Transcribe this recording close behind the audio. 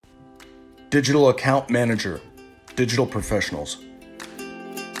Digital Account Manager, Digital Professionals.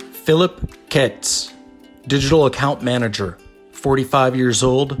 Filip Ketz, Digital Account Manager, 45 years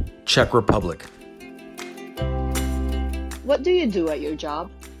old, Czech Republic. What do you do at your job?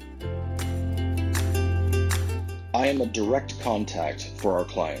 I am a direct contact for our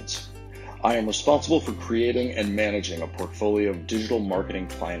clients. I am responsible for creating and managing a portfolio of digital marketing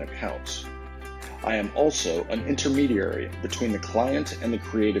client accounts. I am also an intermediary between the client and the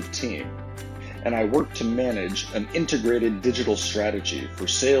creative team, and I work to manage an integrated digital strategy for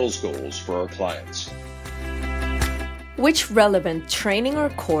sales goals for our clients. Which relevant training or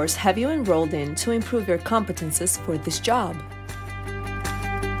course have you enrolled in to improve your competences for this job?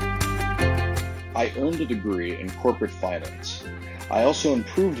 I earned a degree in corporate finance. I also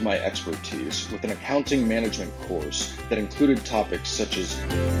improved my expertise with an accounting management course that included topics such as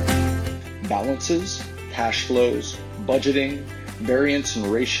balances, cash flows, budgeting, variance and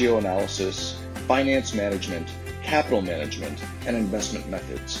ratio analysis, finance management, capital management, and investment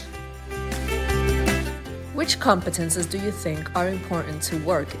methods. Which competences do you think are important to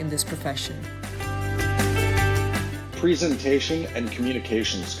work in this profession? Presentation and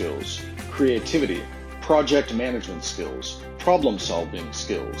communication skills, creativity, project management skills, problem-solving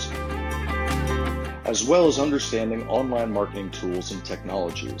skills, as well as understanding online marketing tools and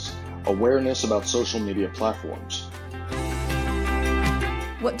technologies, awareness about social media platforms.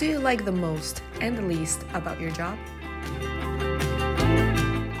 What do you like the most and the least about your job?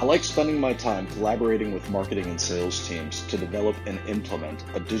 I like spending my time collaborating with marketing and sales teams to develop and implement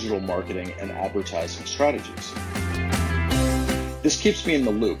a digital marketing and advertising strategies. This keeps me in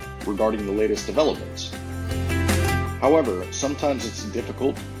the loop regarding the latest developments. However, sometimes it's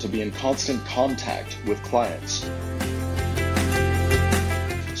difficult to be in constant contact with clients,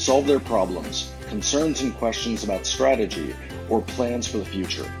 solve their problems, concerns and questions about strategy, or plans for the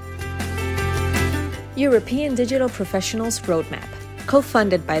future. European Digital Professionals Roadmap,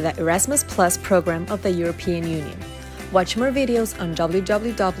 co-funded by the Erasmus Plus program of the European Union. Watch more videos on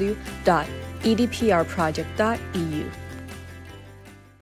www.edproject.eu.